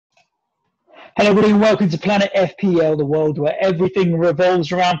Hello, everybody, and welcome to Planet FPL, the world where everything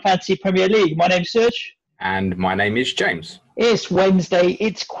revolves around Fantasy Premier League. My name's Suj. And my name is James. It's Wednesday,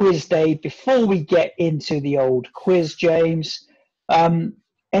 it's quiz day. Before we get into the old quiz, James, any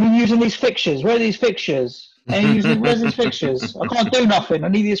news on these fixtures? Where are these fixtures? Where's these fixtures? I can't do nothing. I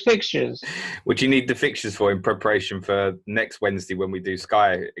need these fixtures. What do you need the fixtures for in preparation for next Wednesday when we do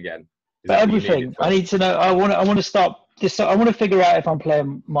Sky again? For everything. I need to know. I want to start this. I want to figure out if I'm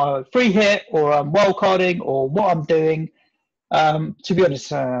playing my free hit or I'm wildcarding or what I'm doing. To be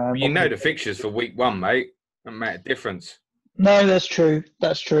honest, you know the fixtures for week one, mate. That made a difference. No, that's true.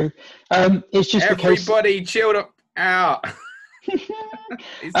 That's true. It's just everybody chilled up out.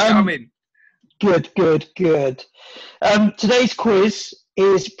 It's coming. Good. Today's quiz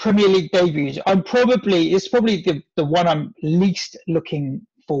is Premier League debuts. It's probably the one I'm least looking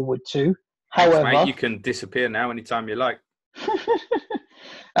forward to. Thanks, However, mate, you can disappear now anytime you like.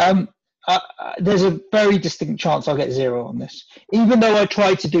 There's a very distinct chance I'll get 0 on this, even though I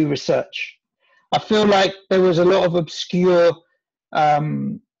tried to do research. I feel like there was a lot of obscure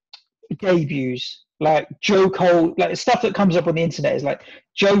debuts, like Joe Cole, like stuff that comes up on the internet is like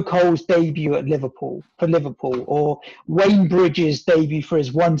Joe Cole's debut at Liverpool, or Wayne Bridges' debut for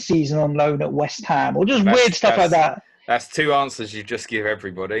his one season on loan at West Ham, or just weird stuff like that. That's 2 answers you just give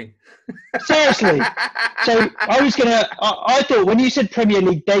everybody. Seriously. So I thought when you said Premier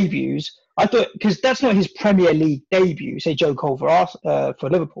League debuts, I thought, because that's not his Premier League debut, say Joe Cole for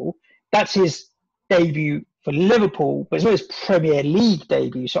Liverpool, that's his debut for Liverpool, but it's not his Premier League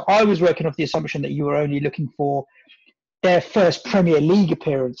debut. So I was working off the assumption that you were only looking for their first Premier League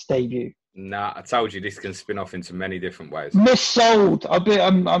appearance debut. Nah, I told you this can spin off into many different ways. Missold.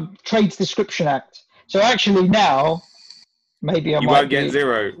 I'm Trades Description Act. So actually now, maybe you won't get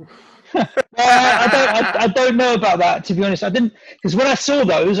 0. I don't know about that, to be honest. I didn't, because when I saw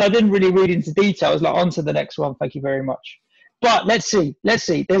those, I didn't really read into detail. I was like, on to the next one. Thank you very much. But let's see.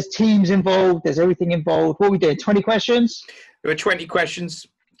 There's teams involved. There's everything involved. What we did, 20 questions? There were 20 questions,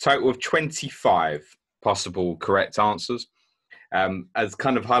 total of 25 possible correct answers. As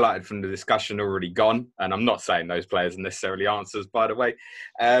kind of highlighted from the discussion already gone, and I'm not saying those players are necessarily answers, by the way,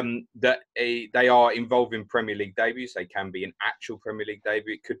 that they are involving Premier League debuts. They can be an actual Premier League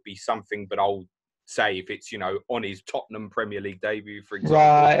debut. It could be something, but I'll say if it's, on his Tottenham Premier League debut, for example.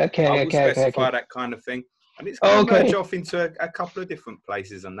 Right, okay, I will specify that kind of thing. And it's going to merge off into a couple of different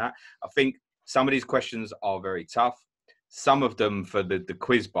places on that. I think some of these questions are very tough. Some of them for the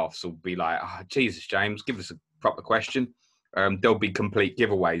quiz buffs will be like, Jesus, James, give us a proper question. There'll be complete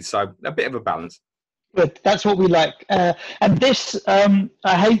giveaways. So a bit of a balance. Good. That's what we like. And this, I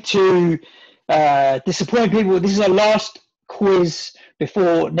hate to disappoint people. This is our last quiz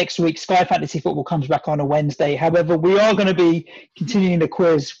before next week. Sky Fantasy Football comes back on a Wednesday. However, we are going to be continuing the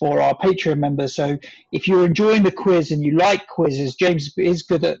quiz for our Patreon members. So if you're enjoying the quiz and you like quizzes, James is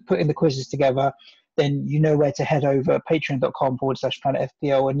good at putting the quizzes together, then you know where to head over,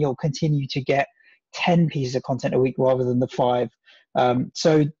 patreon.com/planetfpl, and you'll continue to get 10 pieces of content a week rather than the 5. I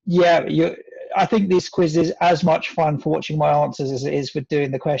think this quiz is as much fun for watching my answers as it is for doing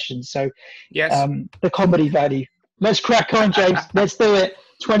the questions. So yes, the comedy value. Let's crack on, James. Let's do it.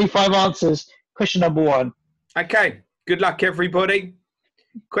 25 answers. Question number 1. Okay. Good luck, everybody.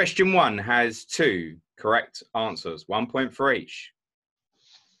 Question 1 has 2 correct answers, 1 point for each.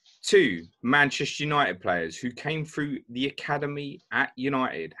 2 Manchester United players who came through the academy at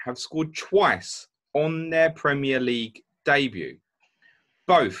United have scored twice on their Premier League debut.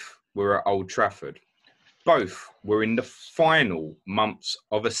 Both were at Old Trafford. Both were in the final months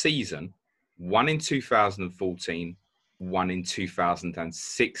of a season, one in 2014, one in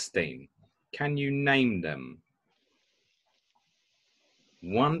 2016. Can you name them?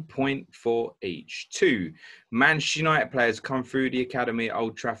 1 point for each. 2 Manchester United players come through the academy at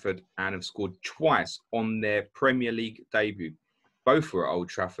Old Trafford and have scored twice on their Premier League debut. Both were at Old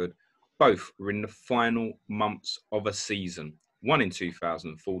Trafford. Both were in the final months of a season. One in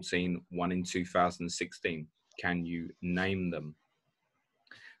 2014, one in 2016. Can you name them?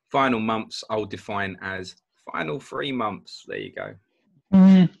 Final months I'll define as final 3 months. There you go.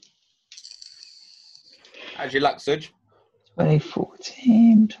 How's your luck, Suj?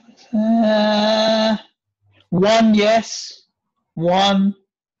 2014. 1 yes, 1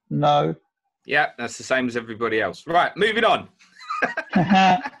 no. Yeah, that's the same as everybody else. Right, moving on.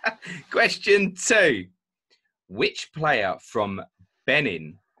 Question 2. Which player from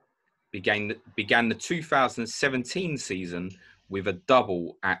Benin began the 2017 season with a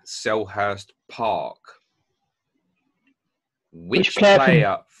double at Selhurst Park? Which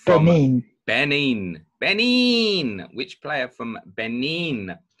player from Benin? Which player from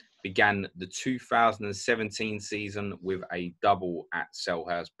Benin began the 2017 season with a double at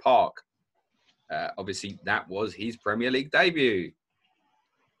Selhurst Park? Obviously, that was his Premier League debut.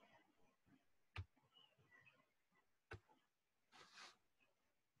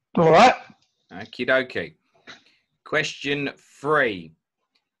 All right. Okie dokie. Question 3.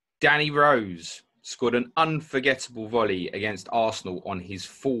 Danny Rose scored an unforgettable volley against Arsenal on his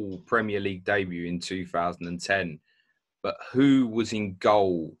full Premier League debut in 2010. But who was in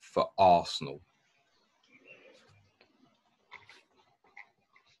goal for Arsenal?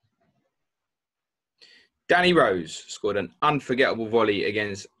 Danny Rose scored an unforgettable volley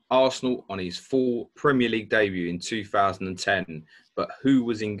against Arsenal on his full Premier League debut in 2010. But who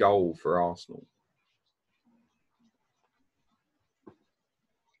was in goal for Arsenal?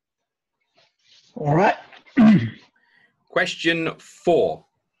 All right. Question 4.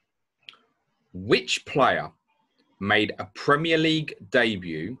 Which player made a Premier League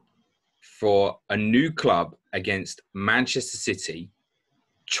debut for a new club against Manchester City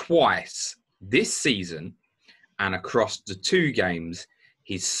twice this season, and across the 2 games,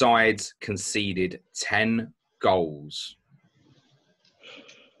 his sides conceded 10 goals?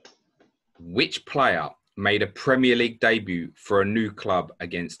 Which player made a Premier League debut for a new club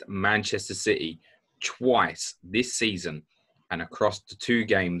against Manchester City twice this season, and across the 2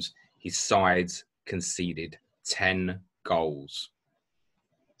 games, his sides conceded 10 goals?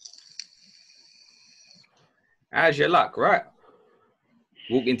 How's your luck, right?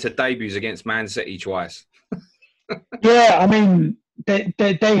 Walk into debuts against Man City twice. Yeah, I mean, they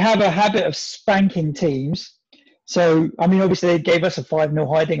have a habit of spanking teams. So, I mean, obviously they gave us a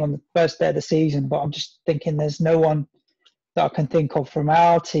 5-0 hiding on the first day of the season, but I'm just thinking there's no one that I can think of from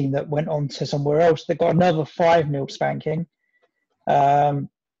our team that went on to somewhere else that got another 5-0 spanking.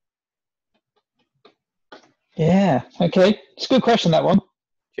 Yeah, okay. It's a good question, that one.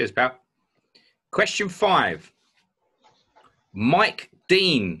 Cheers, pal. Question 5. Mike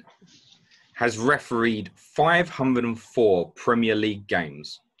Dean has refereed 504 Premier League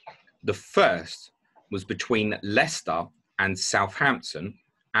games. The first was between Leicester and Southampton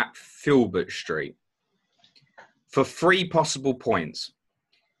at Filbert Street. For 3 possible points,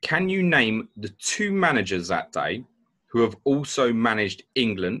 can you name the 2 managers that day who have also managed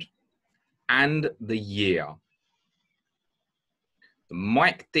England and the year?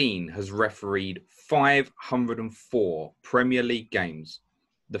 Mike Dean has refereed 504 Premier League games.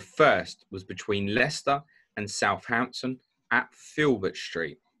 The first was between Leicester and Southampton at Filbert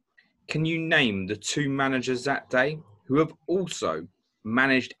Street. Can you name the 2 managers that day who have also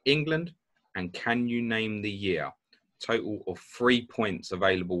managed England, and can you name the year? Total of 3 points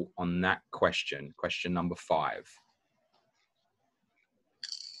available on that question. Question number 5.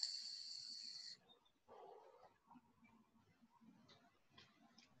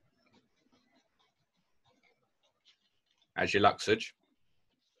 How's your luck, Suj?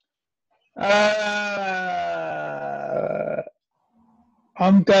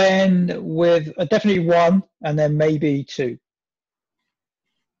 I'm going with definitely 1 and then maybe 2.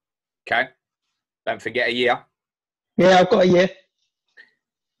 Okay. Don't forget a year. Yeah, I've got a year.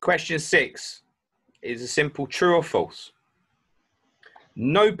 Question 6 is a simple true or false.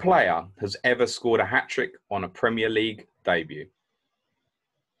 No player has ever scored a hat-trick on a Premier League debut.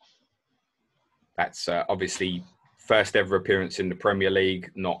 That's obviously first ever appearance in the Premier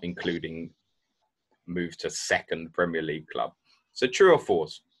League, not including move to second Premier League club. So true or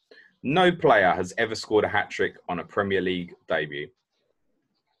false? No player has ever scored a hat-trick on a Premier League debut.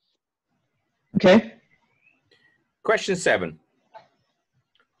 Okay. Question 7.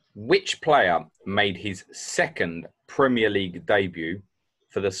 Which player made his second Premier League debut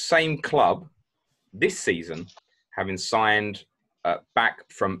for the same club this season, having signed back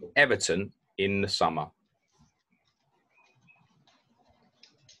from Everton in the summer?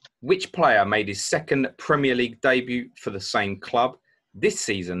 Which player made his second Premier League debut for the same club this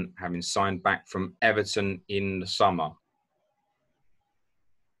season, having signed back from Everton in the summer?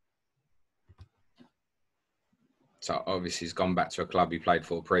 So obviously he's gone back to a club he played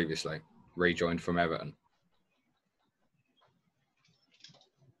for previously, rejoined from Everton.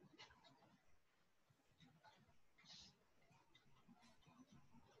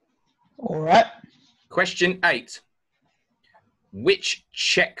 All right. Question 8. Which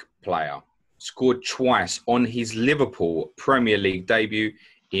Czech player scored twice on his Liverpool Premier League debut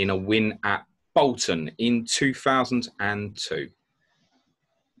in a win at Bolton in 2002?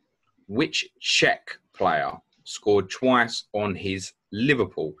 Which Czech player scored twice on his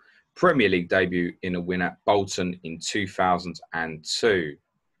Liverpool Premier League debut in a win at Bolton in 2002?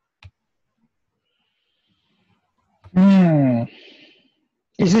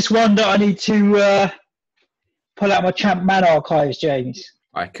 Is this one that I need to pull out my Champ Man archives, James?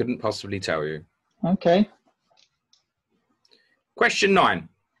 I couldn't possibly tell you. Okay. Question 9.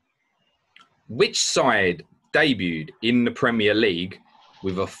 Which side debuted in the Premier League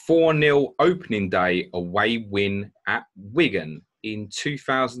with a 4-0 opening day away win at Wigan in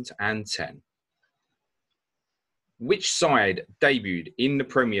 2010? Which side debuted in the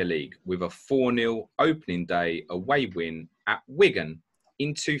Premier League with a 4-0 opening day away win at Wigan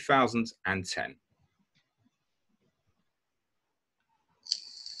in 2010?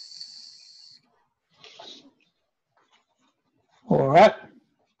 All right.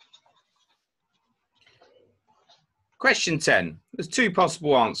 Question 10. There's 2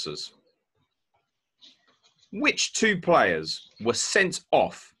 possible answers. Which 2 players were sent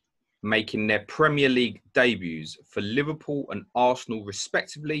off making their Premier League debuts for Liverpool and Arsenal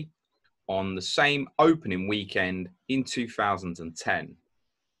respectively on the same opening weekend in 2010?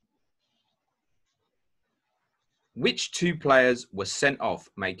 Which 2 players were sent off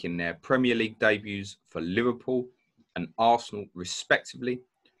making their Premier League debuts for Liverpool and Arsenal respectively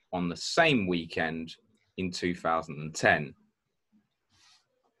on the same weekend in 2010?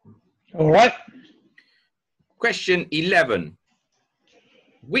 All right. Question 11.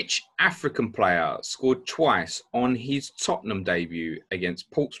 Which African player scored twice on his Tottenham debut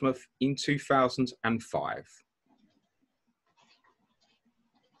against Portsmouth in 2005?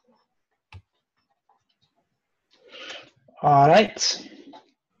 All right.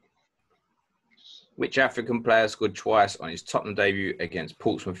 Which African player scored twice on his Tottenham debut against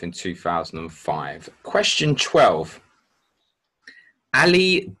Portsmouth in 2005? Question 12.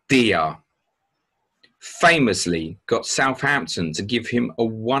 Ali Dia famously got Southampton to give him a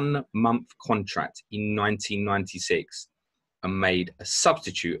 1-month contract in 1996 and made a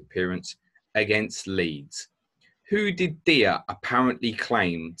substitute appearance against Leeds. Who did Dia apparently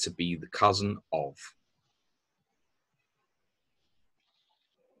claim to be the cousin of?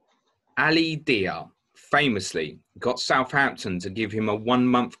 Ali Dia famously got Southampton to give him a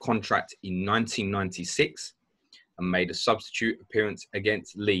 1-month contract in 1996 and made a substitute appearance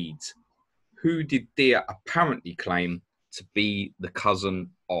against Leeds. Who did Dia apparently claim to be the cousin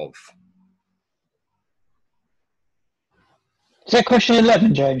of? Is that question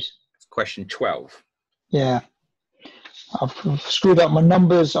 11, James? It's question 12. Yeah. I've screwed up my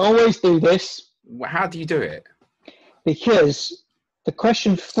numbers. I always do this How do you do it? because the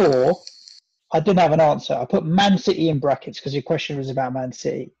question 4, I didn't have an answer. I put Man City in brackets because your question was about Man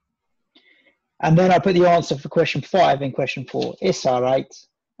City. And then I put the answer for question 5 in question 4. It's all right.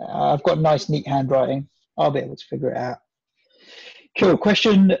 I've got nice, neat handwriting. I'll be able to figure it out. Cool.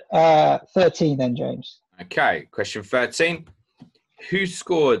 Question 13 then, James. Okay, question 13. Who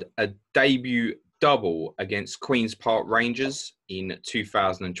scored a debut double against Queen's Park Rangers in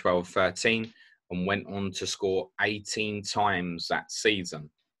 2012-13 and went on to score 18 times that season?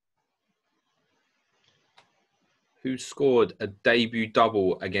 Who scored a debut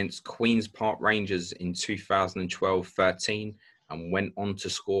double against Queen's Park Rangers in 2012-13 and went on to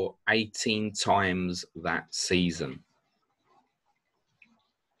score 18 times that season?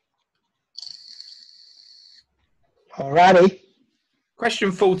 Alrighty.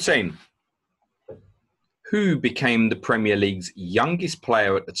 Question 14. Who became the Premier League's youngest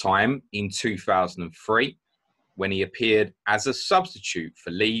player at the time in 2003 when he appeared as a substitute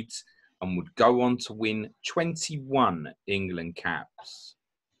for Leeds and would go on to win 21 England caps?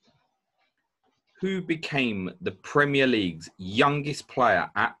 Who became the Premier League's youngest player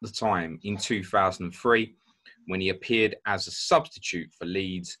at the time in 2003 when he appeared as a substitute for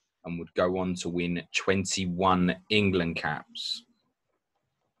Leeds and would go on to win 21 England caps?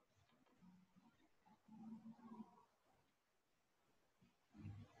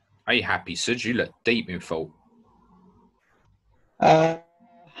 Are you happy, Suj? You look deep in thought. I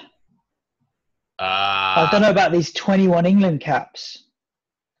don't know about these 21 England caps.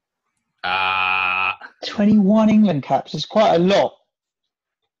 21 England caps is quite a lot.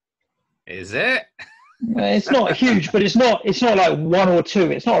 Is it? It's not huge, but it's not like 1 or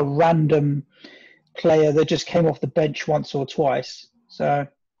 2. It's not a random player that just came off the bench once or twice. So,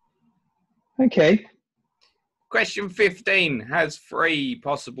 okay. Question 15 has 3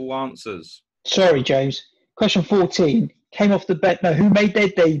 possible answers. Sorry, James. Question 14 came off the bench. No, who made their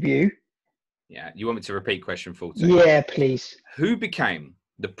debut? Yeah, you want me to repeat question 14? Yeah, please. Who became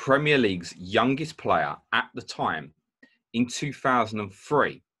the Premier League's youngest player at the time in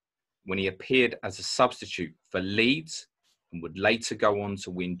 2003 when he appeared as a substitute for Leeds and would later go on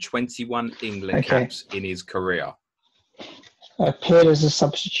to win 21 England caps in his career? Appeared as a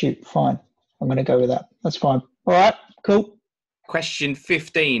substitute. Fine. I'm going to go with that. That's fine. All right. Cool. Question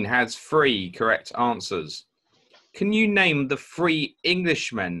 15 has 3 correct answers. Can you name the 3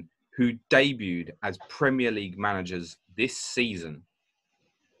 Englishmen who debuted as Premier League managers this season?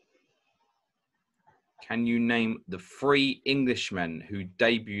 Can you name the 3 Englishmen who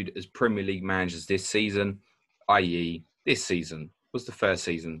debuted as Premier League managers this season, i.e. this season was the first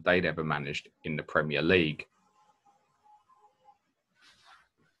season they'd ever managed in the Premier League?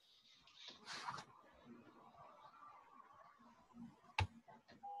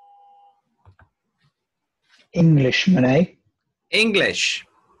 Englishman, eh? English.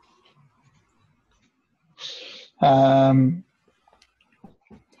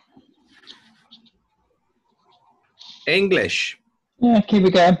 English. Yeah, keep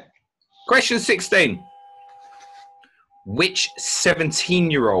it going. Question 16. Which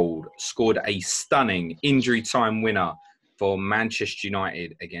 17-year-old scored a stunning injury time winner for Manchester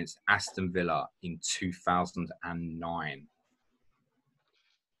United against Aston Villa in 2009?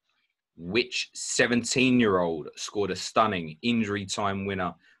 Which 17-year-old scored a stunning injury time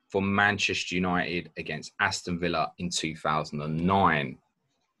winner for Manchester United against Aston Villa in 2009?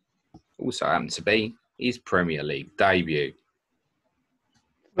 Also happened to be his Premier League debut.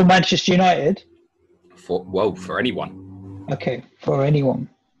 For Manchester United? For anyone. Okay, for anyone.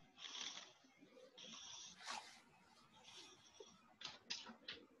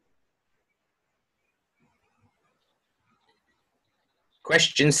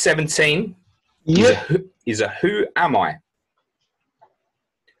 Question 17 Yep. is a who am I?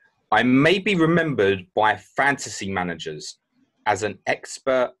 I may be remembered by fantasy managers as an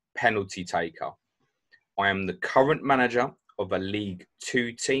expert penalty taker. I am the current manager of a League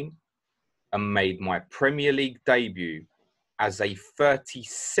Two team and made my Premier League debut as a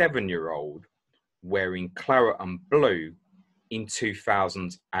 37-year-old wearing claret and blue in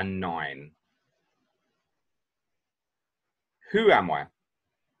 2009. Who am I?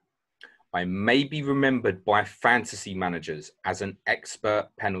 I may be remembered by fantasy managers as an expert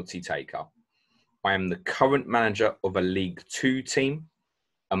penalty taker. I am the current manager of a League Two team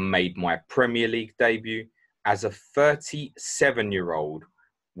and made my Premier League debut as a 37-year-old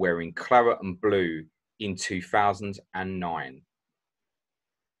wearing claret and blue in 2009.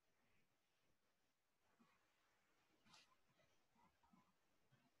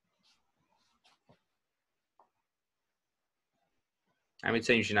 How many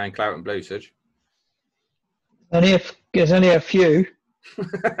teams you know in claret and blue, Suj? There's only a few.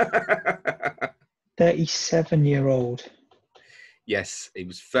 37-year-old. Yes, he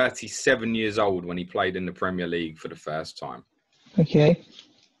was 37 years old when he played in the Premier League for the first time. Okay.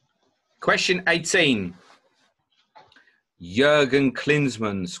 Question 18. Jurgen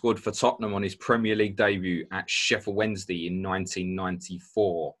Klinsmann scored for Tottenham on his Premier League debut at Sheffield Wednesday in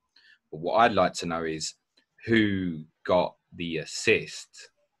 1994. But what I'd like to know is who got the assist?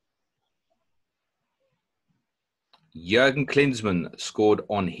 Jurgen Klinsmann scored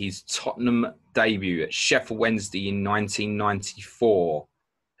on his Tottenham debut at Sheffield Wednesday in 1994.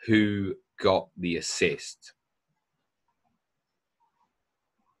 Who got the assist?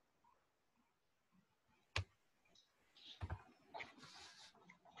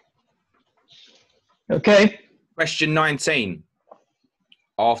 Okay. Question 19.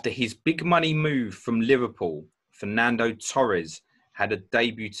 After his big money move from Liverpool, Fernando Torres had a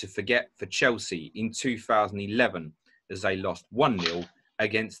debut to forget for Chelsea in 2011 as they lost 1-0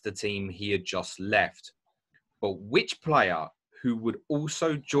 against the team he had just left. But which player who would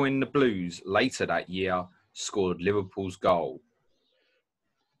also join the Blues later that year scored Liverpool's goal?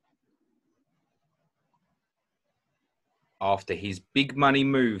 After his big money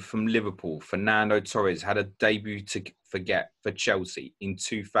move from Liverpool, Fernando Torres had a debut to forget for Chelsea in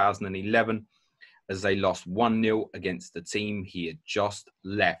 2011 as they lost 1-0 against the team he had just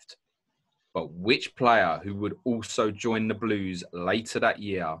left. But which player who would also join the Blues later that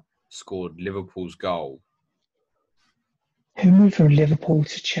year scored Liverpool's goal? Who moved from Liverpool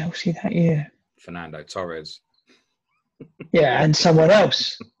to Chelsea that year? Fernando Torres. Yeah, and someone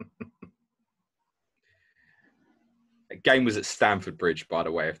else. The game was at Stamford Bridge, by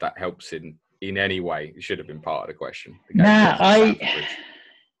the way, if that helps in any way. It should have been part of the question.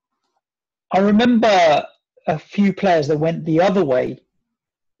 I remember a few players that went the other way,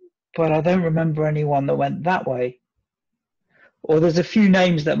 but I don't remember anyone that went that way. Or there's a few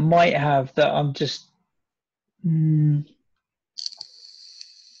names that might have that I'm just...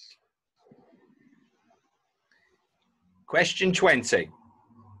 Question 20.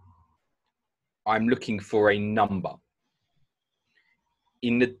 I'm looking for a number.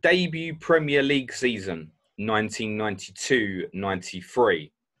 In the debut Premier League season,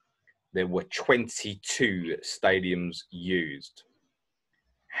 1992-93, there were 22 stadiums used.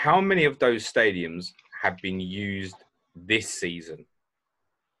 How many of those stadiums have been used this season?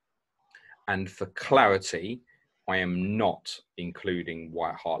 And for clarity, I am not including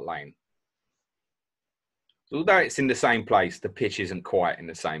White Hart Lane. Although it's in the same place, the pitch isn't quite in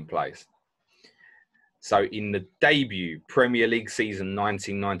the same place. So in the debut Premier League season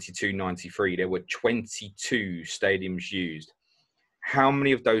 1992-93, there were 22 stadiums used. How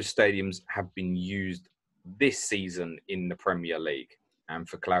many of those stadiums have been used this season in the Premier League? And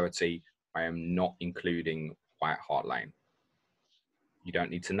for clarity, I am not including White Hart Lane. You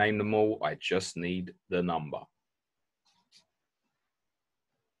don't need to name them all. I just need the number.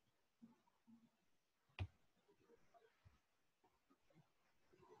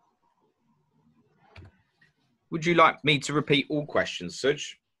 Would you like me to repeat all questions,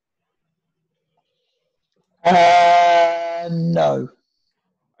 Suj? No.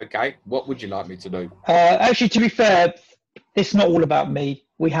 Okay. What would you like me to do? Actually, to be fair, it's not all about me.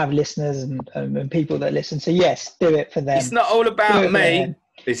 We have listeners and people that listen. So yes, do it for them. It's not all about me.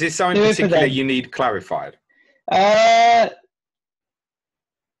 Is this something particular you need clarified? I've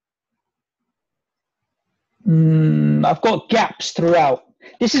got gaps throughout.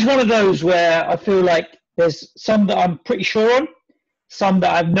 This is one of those where I feel like there's some that I'm pretty sure on, some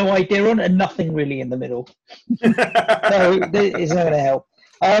that I have no idea on, and nothing really in the middle. So it's not going to help.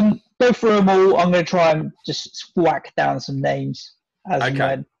 Go through them all. I'm going to try and just whack down some names as and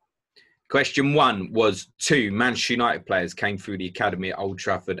when. Question 1 was 2 Manchester United players came through the academy at Old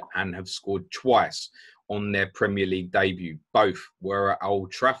Trafford and have scored twice on their Premier League debut. Both were at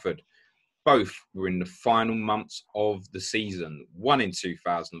Old Trafford. Both were in the final months of the season. One in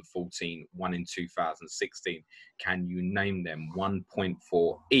 2014, one in 2016. Can you name them? 1 point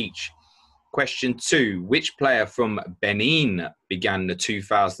for each. Question 2. Which player from Benin began the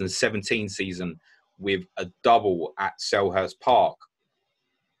 2017 season with a double at Selhurst Park?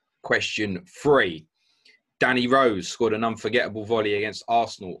 Question 3. Danny Rose scored an unforgettable volley against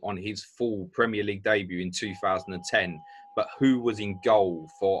Arsenal on his full Premier League debut in 2010. But who was in goal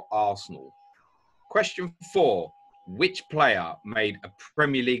for Arsenal? Question 4. Which player made a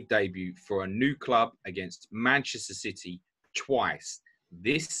Premier League debut for a new club against Manchester City twice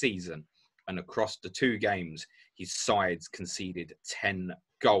this season, and across the 2 games, his sides conceded 10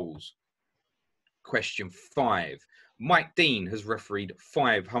 goals? Question 5. Mike Dean has refereed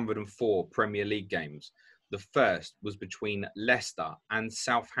 504 Premier League games. The first was between Leicester and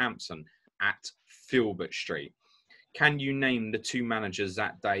Southampton at Filbert Street. Can you name the 2 managers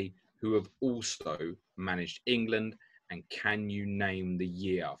that day who have also managed England? And can you name the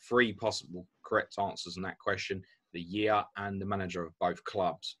year? 3 possible correct answers on that question: the year and the manager of both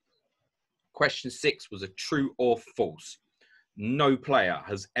clubs. Question 6 was a true or false. No player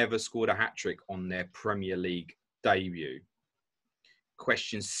has ever scored a hat-trick on their Premier League debut.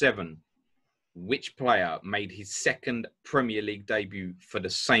 Question 7. Which player made his second Premier League debut for the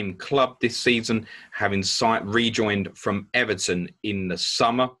same club this season, having rejoined from Everton in the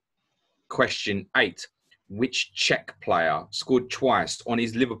summer? Question 8. Which Czech player scored twice on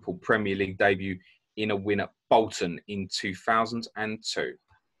his Liverpool Premier League debut in a win at Bolton in 2002?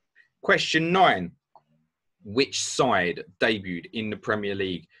 Question 9. Which side debuted in the Premier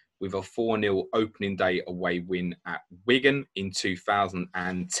League with a 4-0 opening day away win at Wigan in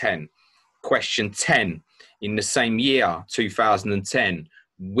 2010? Question 10. In the same year, 2010,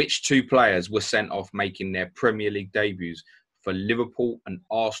 which 2 players were sent off making their Premier League debuts for Liverpool and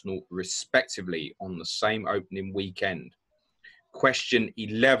Arsenal respectively on the same opening weekend? Question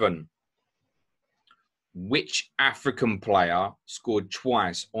 11. Which African player scored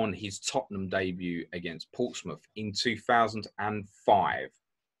twice on his Tottenham debut against Portsmouth in 2005?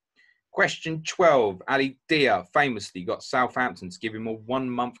 Question 12. Ali Dia famously got Southampton to give him a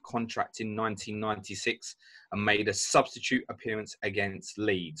 1-month contract in 1996 and made a substitute appearance against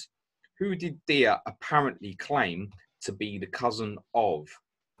Leeds. Who did Dia apparently claim to be the cousin of?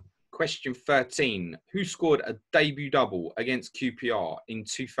 Question 13. Who scored a debut double against QPR in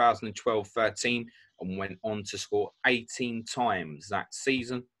 2012-13 and went on to score 18 times that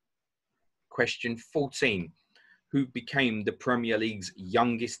season? Question 14. Who became the Premier League's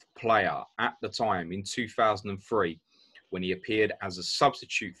youngest player at the time in 2003 when he appeared as a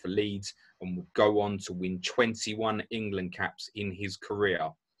substitute for Leeds and would go on to win 21 England caps in his career?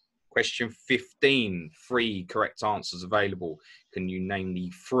 Question 15. 3 correct answers available. Can you name the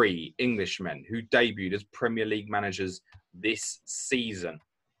 3 Englishmen who debuted as Premier League managers this season?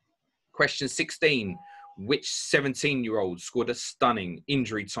 Question 16. Which 17-year-old scored a stunning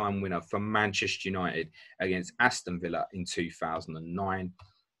injury time winner for Manchester United against Aston Villa in 2009?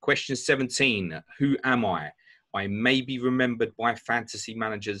 Question 17. Who am I? I may be remembered by fantasy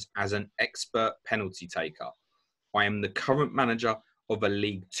managers as an expert penalty taker. I am the current manager of a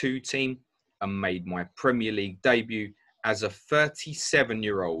League Two team and made my Premier League debut as a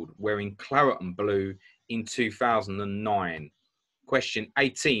 37-year-old wearing claret and blue in 2009. Question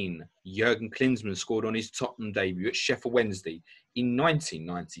 18. Jurgen Klinsmann scored on his Tottenham debut at Sheffield Wednesday in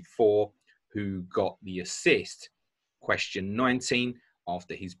 1994. Who got the assist? Question 19.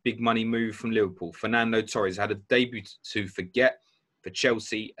 After his big money move from Liverpool, Fernando Torres had a debut to forget for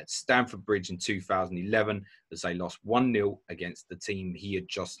Chelsea at Stamford Bridge in 2011 as they lost 1-0 against the team he had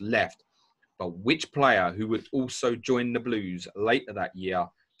just left. But which player who would also join the Blues later that year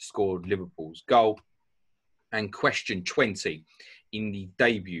scored Liverpool's goal? And question 20. In the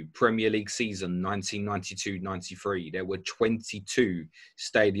debut Premier League season 1992-93, there were 22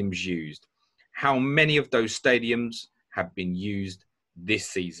 stadiums used. How many of those stadiums have been used this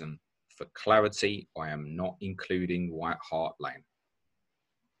season? For clarity, I am not including White Hart Lane.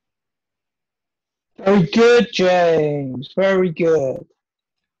 Very good, James. Very good.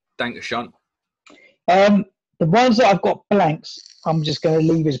 Thank you, Sean. The ones that I've got blanks, I'm just going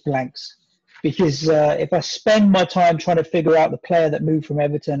to leave as blanks because if I spend my time trying to figure out the player that moved from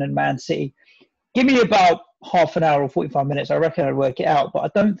Everton and Man City, give me about half an hour or 45 minutes. I reckon I'd work it out, but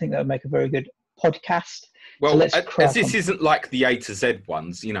I don't think that would make a very good podcast. Well, so let's as this isn't like the A to Z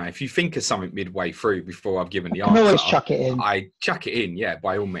ones, you know, if you think of something midway through before I've given the I can answer, always chuck it in. I chuck it in, yeah,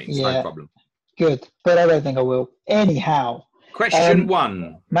 by all means, Yeah. no problem. Good, but I don't think I will. Anyhow. Question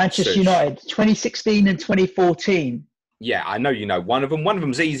 1. Manchester Suj. United, 2016 and 2014. Yeah, I know you know one of them. One of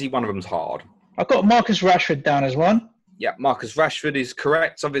them's easy, one of them's hard. I've got Marcus Rashford down as one. Yeah, Marcus Rashford is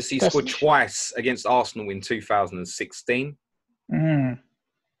correct. Obviously, he scored twice against Arsenal in 2016.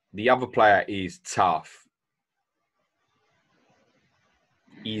 The other player is tough.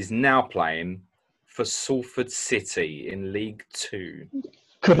 He's now playing for Salford City in League Two.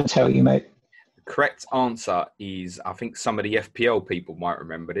 Couldn't tell you, mate. The correct answer is, I think some of the FPL people might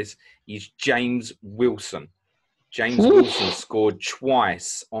remember this, is James Wilson. James Wilson scored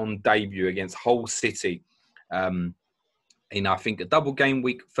twice on debut against Hull City in, I think, a double game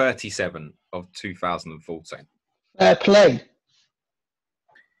week 37 of 2014. Fair play.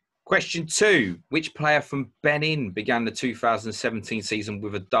 Question 2. Which player from Benin began the 2017 season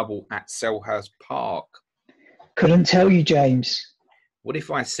with a double at Selhurst Park? Couldn't tell you, James. What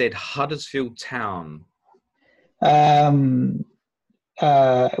if I said Huddersfield Town? Was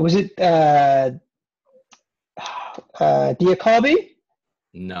it Diakabi?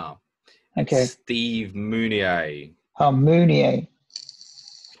 No. Okay. Steve Mounier. Oh, Mounier.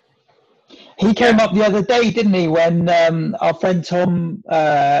 He came up the other day, didn't he, when our friend Tom,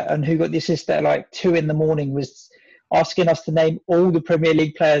 and who got the assist at like 2 a.m, was asking us to name all the Premier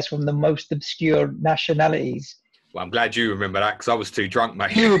League players from the most obscure nationalities. Well, I'm glad you remember that because I was too drunk,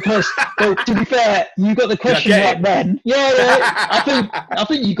 mate. You were pissed. Well, to be fair, you got the question right then. Yeah. I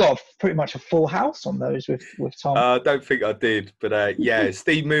think you got pretty much a full house on those with Tom. I don't think I did, but yeah,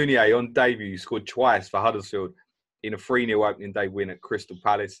 Steve Mounier on debut scored twice for Huddersfield in a 3-0 opening day win at Crystal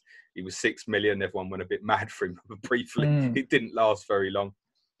Palace. He was 6 million. Everyone went a bit mad for him briefly. It didn't last very long.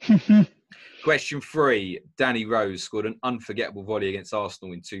 Question 3. Danny Rose scored an unforgettable volley against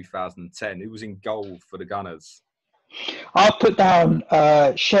Arsenal in 2010. Who was in goal for the Gunners? I'll put down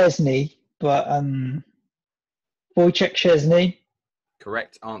Szczesny, but Wojciech Szczesny.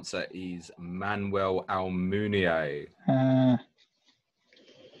 Correct answer is Manuel Almunia.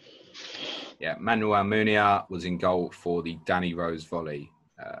 Yeah, Manuel Almunia was in goal for the Danny Rose volley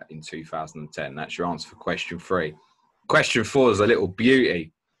in 2010. That's your answer for question 3. Question 4 is a little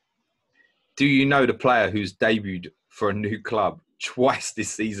beauty. Do you know the player who's debuted for a new club twice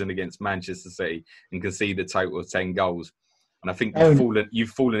this season against Manchester City and conceded a total of 10 goals? And I think you've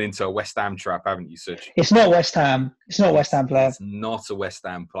fallen into a West Ham trap, haven't you, Suj? It's not West Ham. It's not a West Ham player. It's not a West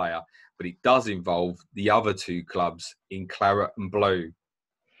Ham player, but it does involve the other 2 clubs in claret and blue.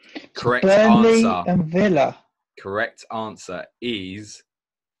 Correct Burnley answer. And Villa. Correct answer is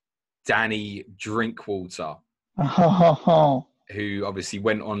Danny Drinkwater, who obviously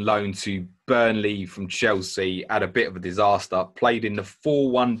went on loan to Burnley from Chelsea, had a bit of a disaster, played in the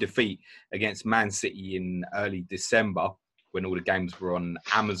 4-1 defeat against Man City in early December when all the games were on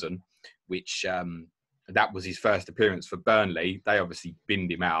Amazon, which that was his first appearance for Burnley. They obviously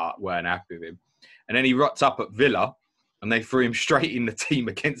binned him out, weren't happy with him. And then he rocked up at Villa and they threw him straight in the team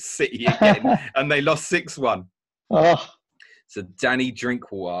against City again and they lost 6-1. Oh. So Danny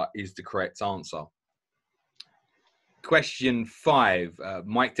Drinkwater is the correct answer. Question 5.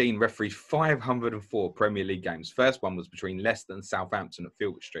 Mike Dean refereed 504 Premier League games. First one was between Leicester and Southampton at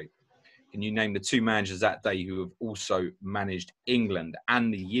Filbert Street. Can you name the 2 managers that day who have also managed England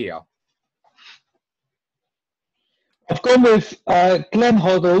and the year? I've gone with Glenn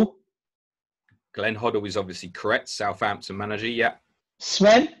Hoddle. Glenn Hoddle is obviously correct. Southampton manager, yeah.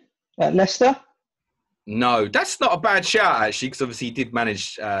 Sven at Leicester. No, that's not a bad shout, actually, because obviously he did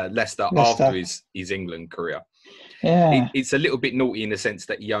manage Leicester after his England career. Yeah. It's a little bit naughty in the sense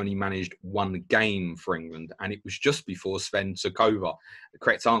that he only managed 1 game for England, and it was just before Sven took over. The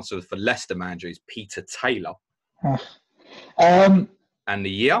correct answer for Leicester manager is Peter Taylor. And the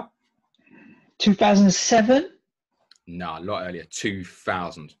year? 2007? No, a lot earlier,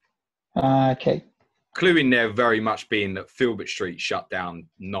 2000. Okay. Clue in there very much being that Filbert Street shut down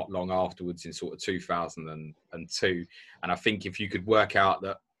not long afterwards in sort of 2002. And I think if you could work out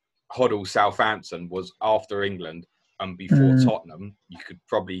that Hoddle Southampton was after England and before Tottenham, you could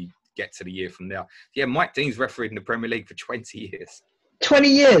probably get to the year from there. Yeah, Mike Dean's refereed in the Premier League for 20 years. 20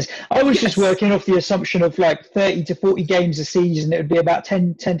 years. I was just working off the assumption of like 30 to 40 games a season. It would be about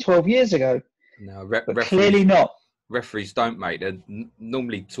 10, 12 years ago. No, but clearly not. Referees don't, mate. They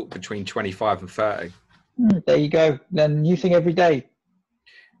normally talk between 25 and 30. There you go. Then new thing every day.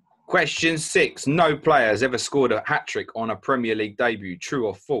 Question 6. No player has ever scored a hat-trick on a Premier League debut. True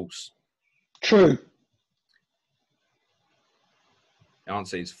or false? True. The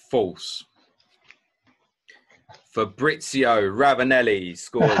answer is false. Fabrizio Ravanelli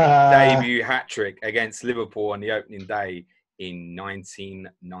scored debut hat-trick against Liverpool on the opening day in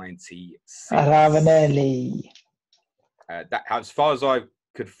 1996. Ravanelli. That, as far as I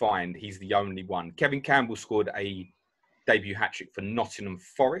could find, he's the only one. Kevin Campbell scored a debut hat-trick for Nottingham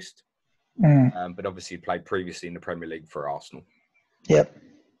Forest, but obviously played previously in the Premier League for Arsenal. Yep.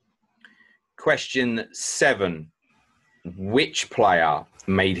 Question 7. Which player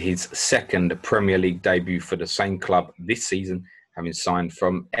made his second Premier League debut for the same club this season, having signed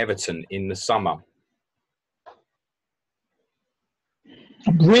from Everton in the summer?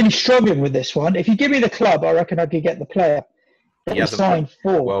 I'm really struggling with this one. If you give me the club, I reckon I could get the player. He signed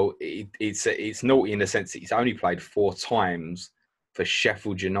 4. Well, it's naughty in the sense that he's only played 4 times for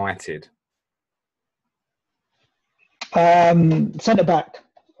Sheffield United. Centre back.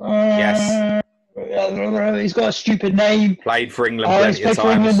 Yes. He's got a stupid name. Played for England plenty of times. He's played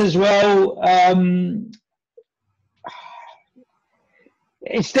for England as well.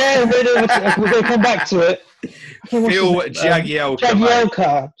 It's there. We're going to come back to it. Phil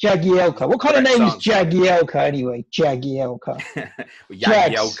Jagielka. Jagielka. What kind of name is Jagielka anyway? Jagielka.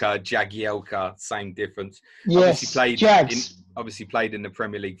 Jagielka, same difference. Yes, obviously played in the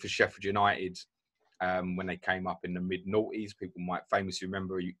Premier League for Sheffield United when they came up in the mid-noughties. People might famously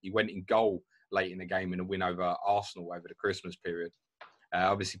remember he went in goal late in the game in a win over Arsenal over the Christmas period.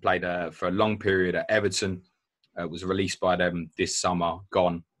 Obviously played for a long period at Everton. Was released by them this summer,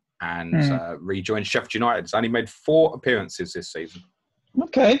 gone, and rejoined Sheffield United. He's only made 4 appearances this season.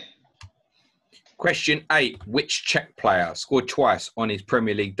 Okay. Question 8. Which Czech player scored twice on his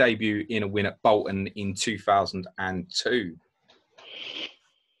Premier League debut in a win at Bolton in 2002?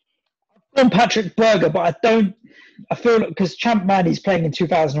 I'm Patrick Berger, but I feel like because Champ Man, he's playing in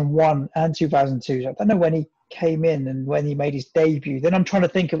 2001 and 2002. So I don't know when he came in and when he made his debut. Then I'm trying to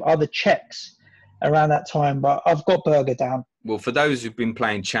think of other Czechs around that time, but I've got Berger down. Well, for those who've been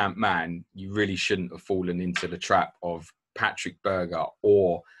playing Champ Man, you really shouldn't have fallen into the trap of Patrick Berger,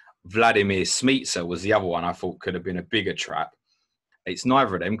 or Vladimir Smica was the other one I thought could have been a bigger trap. It's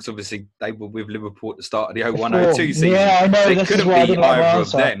neither of them, because obviously they were with Liverpool at the start of the 01-02 season. Yeah, I know. So it couldn't be either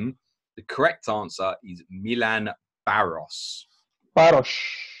of them. The correct answer is Milan Baros.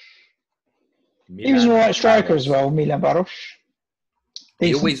 He was a right striker as well, Milan Baros.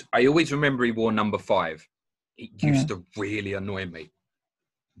 I always remember he wore number 5. It used to really annoy me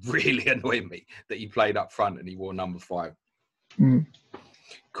that he played up front and he wore number 5.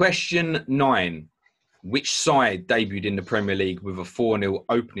 Question 9. Which side debuted in the Premier League with a 4-0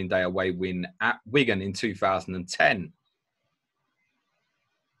 opening day away win at Wigan in 2010?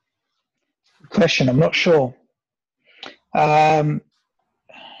 Question, I'm not sure.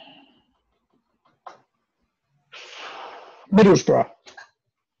 Middlesbrough.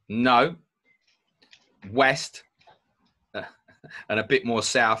 No. West. And a bit more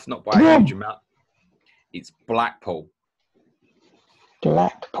south, not by a huge amount. It's Blackpool.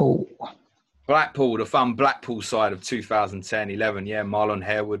 Blackpool, the fun Blackpool side of 2010-11. Yeah, Marlon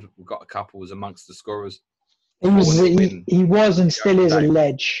Harewood, we've got a couple, was amongst the scorers. He was and still is a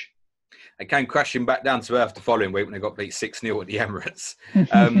ledge. They came crashing back down to earth the following week when they got beat 6-0 at the Emirates.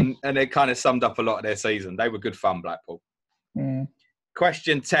 And they kind of summed up a lot of their season. They were good fun, Blackpool. Mm.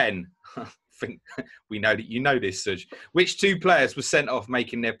 Question 10. I think we know that you know this, Suj. Which two players were sent off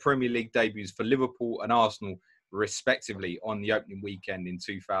making their Premier League debuts for Liverpool and Arsenal, respectively, on the opening weekend in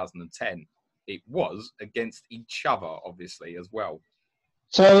 2010? It was against each other, obviously, as well.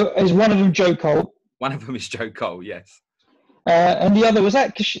 So is one of them Joe Cole? One of them is Joe Cole, yes. And the other, was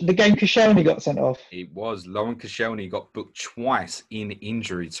that the game Koscielny got sent off? It was. Lauren Koscielny got booked twice in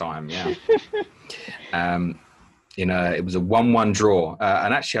injury time, yeah. It was a 1-1 draw.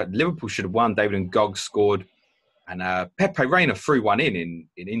 And actually, Liverpool should have won. David and Gog scored. And Pepe Reina threw one in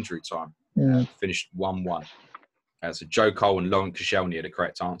injury time. Finished 1-1. So Joe Cole and Lauren Koscielny are the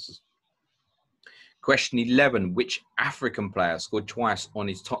correct answers. Question 11. Which African player scored twice on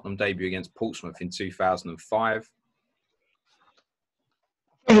his Tottenham debut against Portsmouth in 2005?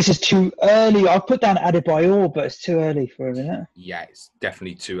 I think this is too early. I'll put down Adebayor, but it's too early for him, isn't it? Yeah, it's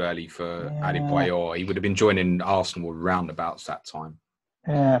definitely too early for Adebayor. He would have been joining Arsenal roundabouts that time.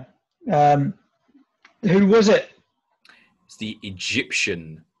 Yeah. Who was it? It's the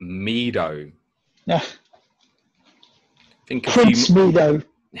Egyptian Mido. Yeah. Think Prince Mido.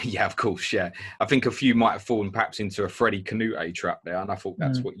 Yeah, of course, yeah. I think a few might have fallen perhaps into a Freddie Canute trap there, and I thought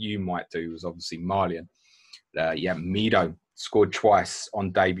that's what you might do, was obviously Malian. Mido scored twice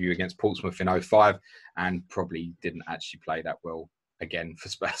on debut against Portsmouth in 2005 and probably didn't actually play that well again for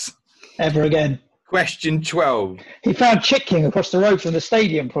Spurs. Ever again. Question 12. He found Chicken across the road from the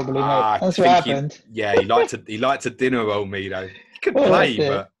stadium, probably, mate. That's what happened. He liked a dinner roll, Mido. He could play,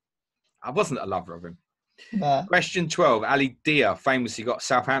 but I wasn't a lover of him. Nah. Question 12. Ali Dia famously got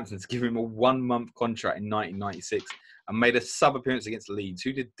Southampton to give him a 1-month contract in 1996 and made a sub-appearance against Leeds.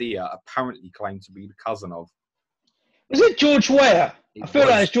 Who did Dia apparently claim to be the cousin of? Was it George Weah? I feel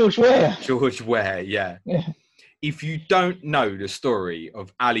like it's George Weah. George Weah, yeah. If you don't know the story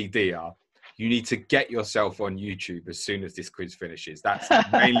of Ali Dia, you need to get yourself on YouTube as soon as this quiz finishes. That's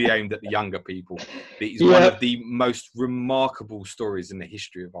mainly aimed at the younger people. It is one of the most remarkable stories in the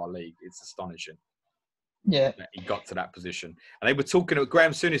history of our league. It's astonishing. Yeah. That he got to that position. And they were talking,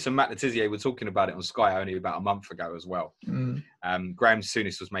 Graham Souness and Matt Letizia were talking about it on Sky only about a month ago as well. Graham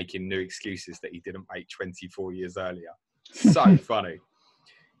Souness was making new excuses that he didn't make 24 years earlier. So funny.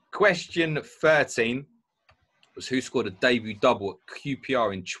 Question 13 was who scored a debut double at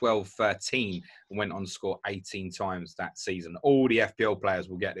QPR in 12-13 and went on to score 18 times that season. All the FPL players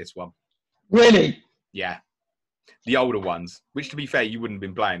will get this one. Really? Yeah. The older ones, which to be fair, you wouldn't have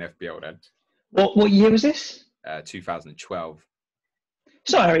been playing FPL then. What year was this? 2012.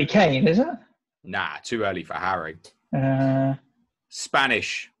 It's not Harry Kane, is it? Nah, too early for Harry.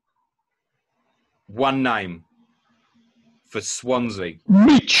 Spanish. One name for Swansea.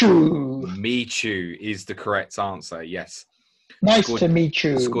 Michu is the correct answer, yes. Nice to meet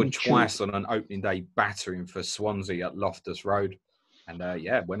you. Scored twice on an opening day battering for Swansea at Loftus Road. And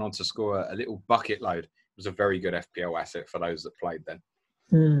went on to score a little bucket load. It was a very good FPL asset for those that played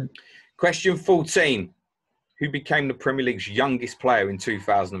then. Question 14. Who became the Premier League's youngest player in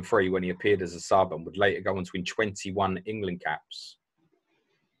 2003 when he appeared as a sub and would later go on to win 21 England caps?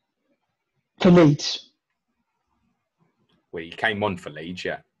 For Leeds. Well, he came on for Leeds,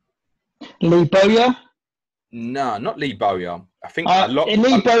 yeah. Lee Bowyer? No, not Lee Bowyer. I think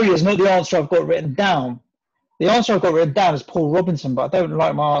Lee Bowyer is not the answer I've got written down. The answer I've got written down is Paul Robinson, but I don't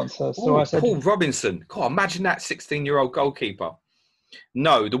like my answer. So I said Paul Robinson. God, imagine that 16-year-old goalkeeper.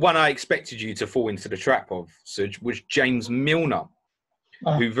 No, the one I expected you to fall into the trap of, Suj, was James Milner,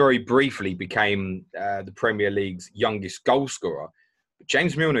 who very briefly became the Premier League's youngest goal scorer. But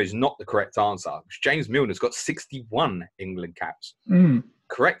James Milner is not the correct answer. James Milner's got 61 England caps.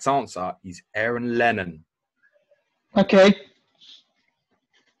 Correct answer is Aaron Lennon. Okay.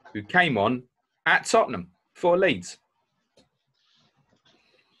 Who came on at Tottenham for Leeds.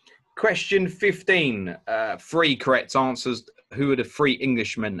 Question 15. 3 correct answers. Who are the 3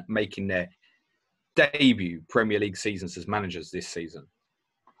 Englishmen making their debut Premier League seasons as managers this season?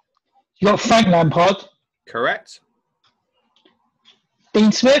 You got Frank Lampard. Correct.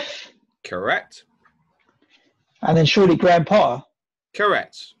 Dean Smith. Correct. And then surely Graham Potter.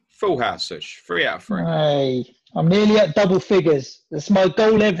 Correct. Full house, Sush. 3 out of 3. Hey, I'm nearly at double figures. That's my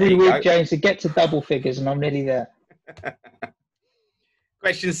goal every week, James, to get to double figures, and I'm nearly there.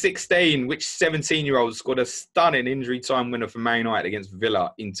 Question 16. Which 17-year-old scored a stunning injury time winner for Man United against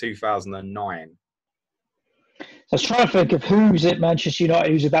Villa in 2009? I was trying to think of who's at Manchester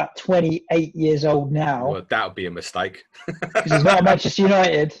United who's about 28 years old now. Well, that would be a mistake. Because he's not at Manchester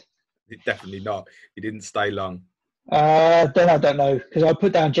United. Definitely not. He didn't stay long. Then I don't know because I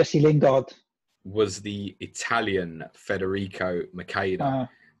put down Jesse Lingard. Was the Italian Federico Macheda. Uh,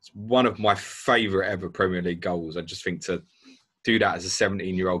 It's one of my favourite ever Premier League goals. I just think to do that as a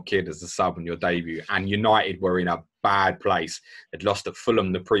 17-year-old kid as a sub on your debut, and United were in a bad place. They'd lost at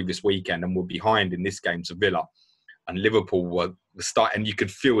Fulham the previous weekend and were behind in this game to Villa. And Liverpool were starting, and you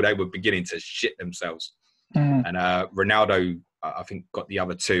could feel they were beginning to shit themselves. And Ronaldo, I think, got the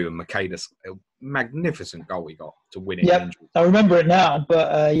other two, and Macheda's a magnificent goal he got to win it. Yeah, I remember it now,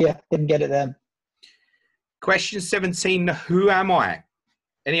 but didn't get it then. Question 17, who am I?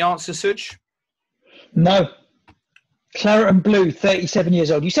 Any answer, Suj? No. Claret and Blue, 37 years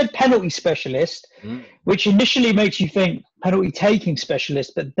old. You said penalty specialist, which initially makes you think penalty taking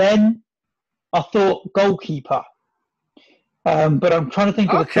specialist, but then I thought goalkeeper. But I'm trying to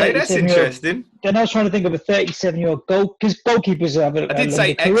think of a 37-year-old. That's interesting. Then I was trying to think of a 37-year-old goal, because goalkeepers have a I did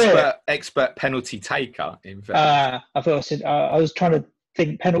say expert penalty taker. In fact, I thought I said I was trying to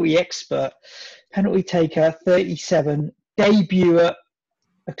think penalty expert, penalty taker, 37, debut at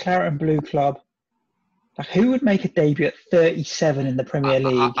a Claret and Blue club. Like, who would make a debut at 37 in the Premier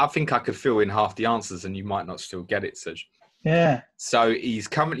League? I think I could fill in half the answers, and you might not still get it, Suj. Yeah. So he's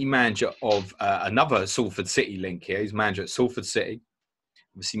currently manager of another Salford City link here. He's manager at Salford City.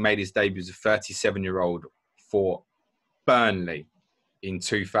 Obviously made his debut as a 37-year-old for Burnley in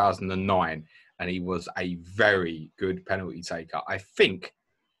 2009. And he was a very good penalty taker. I think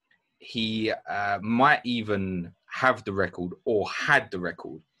he might even have the record or had the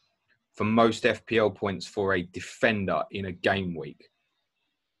record for most FPL points for a defender in a game week.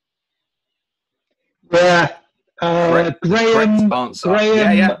 Yeah. Graham. Correct answer.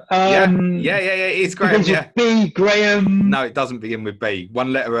 Graham. It's Graham. Yeah. B. Graham. No, it doesn't begin with B.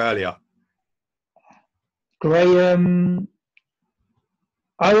 One letter earlier. Graham.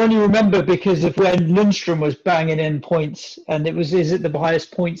 I only remember because of when Lundstrom was banging in points, and is it the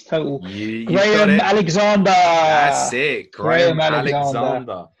highest points total? Graham Alexander. That's it. Graham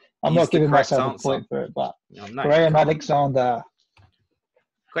Alexander. I'm not giving myself a point for it, but Graham Alexander.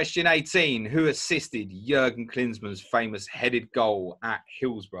 Question 18. Who assisted Jurgen Klinsmann's famous headed goal at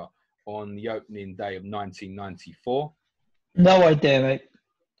Hillsborough on the opening day of 1994? No idea, mate.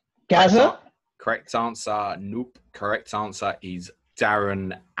 Gaza? Correct answer. Nope. Correct answer is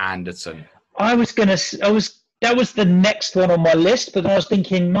Darren Anderton. That was the next one on my list, but I was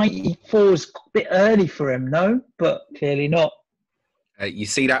thinking 94 is a bit early for him, no? But clearly not. You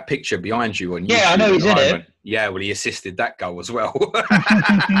see that picture behind you on YouTube? Yeah, I know he's in it. Yeah, well, he assisted that goal as well.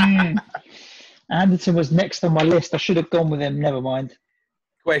 Anderton was next on my list. I should have gone with him. Never mind.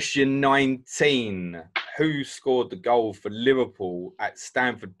 Question 19. Who scored the goal for Liverpool at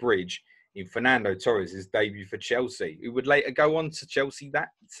Stamford Bridge in Fernando Torres' debut for Chelsea, who would later go on to Chelsea that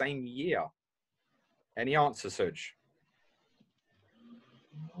same year? Any answer, Suj?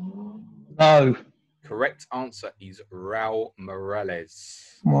 No. Correct answer is Raul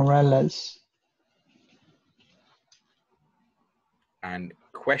Morales. And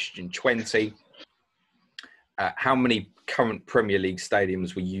question 20. How many current Premier League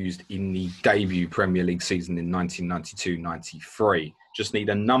stadiums were used in the debut Premier League season in 1992-93? Just need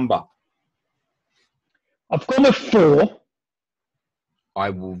a number. I've gone with 4.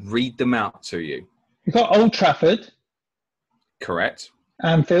 I will read them out to you. You've got Old Trafford. Correct.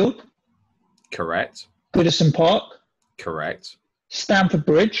 Anfield. Correct. Goodison Park. Correct. Stamford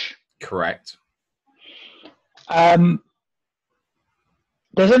Bridge. Correct. There's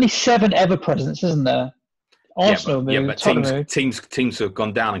only 7 ever presidents, isn't there? Arsenal but teams have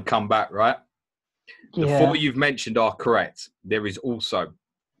gone down and come back, right? The 4 you've mentioned are correct. There is also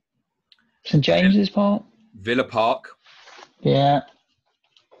St James's Park. Villa Park. Yeah.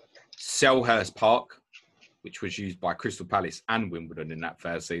 Selhurst Park, which was used by Crystal Palace and Wimbledon in that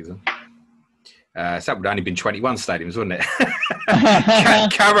first season. So that would have only been 21 stadiums, wouldn't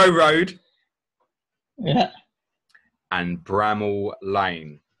it? Carrow Road. Yeah. And Bramall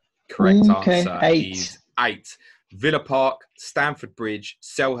Lane. Correct answer is 8. Villa Park, Stamford Bridge,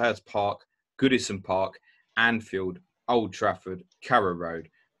 Selhurst Park, Goodison Park, Anfield, Old Trafford, Carrow Road,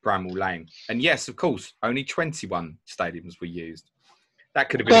 Bramall Lane. And yes, of course, only 21 stadiums were used. That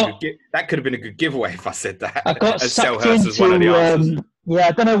could have been a good giveaway if I said that. I got sucked into one of the answers.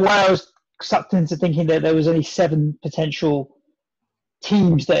 I don't know why I was sucked into thinking that there was only 7 potential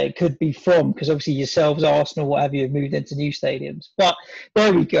teams that it could be from, because obviously yourselves, Arsenal, what have you, have moved into new stadiums. But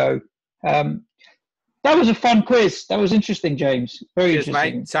there we go. That was a fun quiz. That was interesting, James. Very interesting.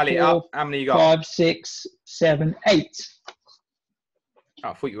 Mate. Tally it up. How many you got? 5, 6, 7, 8. Oh,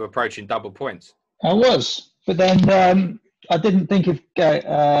 I thought you were approaching double points. I was, but then I didn't think of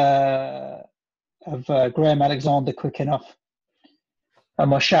of Graham Alexander quick enough. And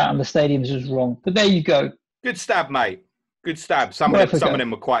my shout on the stadiums was wrong. But there you go. Good stab, mate. Good stab. Some Worth of a go.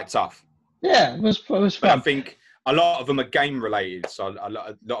 them were quite tough. Yeah, it was But fun. I think a lot of them are game related. So a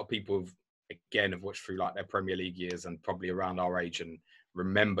lot of people have watched through like their Premier League years and probably around our age and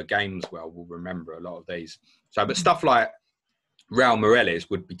remember games well, will remember a lot of these. So, but stuff like Raul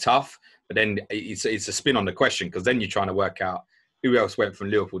Morales would be tough. But then it's a spin on the question, because then you're trying to work out who else went from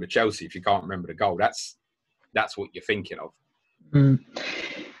Liverpool to Chelsea if you can't remember the goal. That's what you're thinking of.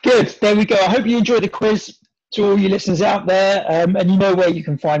 Good. There we go. I hope you enjoyed the quiz. To all you listeners out there, and you know where you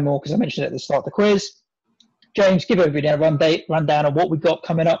can find more, because I mentioned it at the start of the quiz. James, give everybody a rundown of what we've got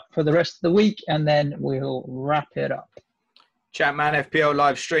coming up for the rest of the week, and then we'll wrap it up. Chatman FPL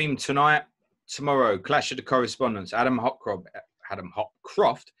live stream tonight. Tomorrow, Clash of the Correspondents. Adam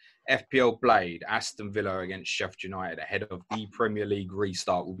Hopcroft, FPL Blade, Aston Villa against Sheffield United ahead of the Premier League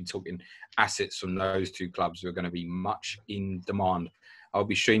restart. We'll be talking assets from those two clubs who are going to be much in demand. I'll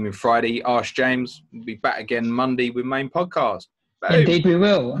be streaming Friday. Ask James. We'll be back again Monday with main podcast. Boom. Indeed we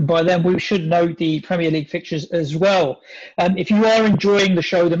will. And by then we should know the Premier League fixtures as well. If you are enjoying the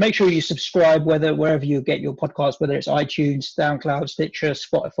show, then make sure you subscribe wherever you get your podcast, whether it's iTunes, SoundCloud, Stitcher,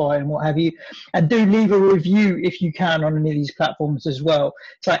 Spotify, and what have you. And do leave a review if you can on any of these platforms as well.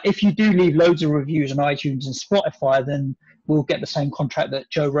 So if you do leave loads of reviews on iTunes and Spotify, then we'll get the same contract that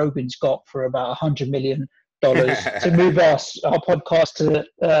Joe Rogan's got for about $100 million to move our podcast to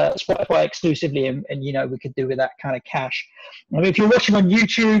Spotify exclusively, and we could do with that kind of cash. I mean, if you're watching on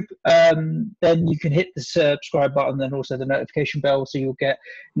YouTube, then you can hit the subscribe button and also the notification bell, so you'll get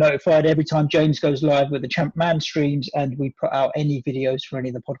notified every time James goes live with the Champ Man streams and we put out any videos for any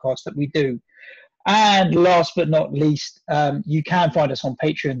of the podcasts that we do. And last but not least, you can find us on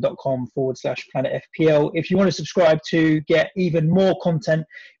patreon.com/Planet FPL. If you want to subscribe to get even more content,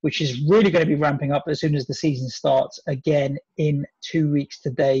 which is really going to be ramping up as soon as the season starts again in 2 weeks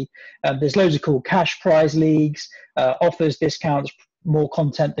today. There's loads of cool cash prize leagues, offers, discounts, more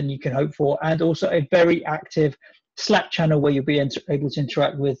content than you can hope for, and also a very active Slack channel where you'll be able to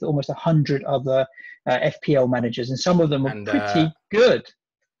interact with almost 100 other FPL managers, and some of them are pretty good.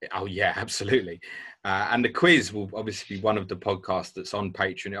 Oh, yeah, absolutely. And the quiz will obviously be one of the podcasts that's on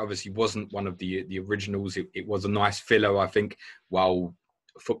Patreon. It obviously wasn't one of the originals. It was a nice filler, I think, while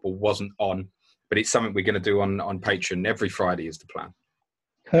football wasn't on. But it's something we're going to do on Patreon every Friday is the plan.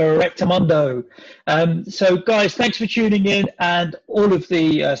 Correctamundo. So, guys, thanks for tuning in and all of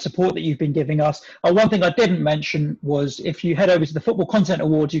the support that you've been giving us. One thing I didn't mention was if you head over to the Football Content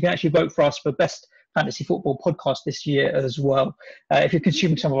Awards, you can actually vote for us for Best Fantasy Football Podcast this year as well. If you're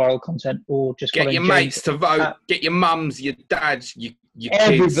consuming some of our old content or just get your mates to vote, get your mums, your dads, your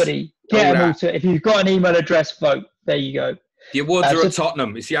everybody, kids. Get them all to. If you've got an email address, vote. There you go. The awards are at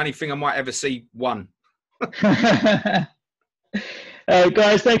Tottenham. It's the only thing I might ever see won.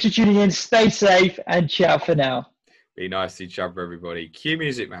 Guys, thanks for tuning in. Stay safe and ciao for now. Be nice to each other, everybody. Cue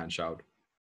music, man, child.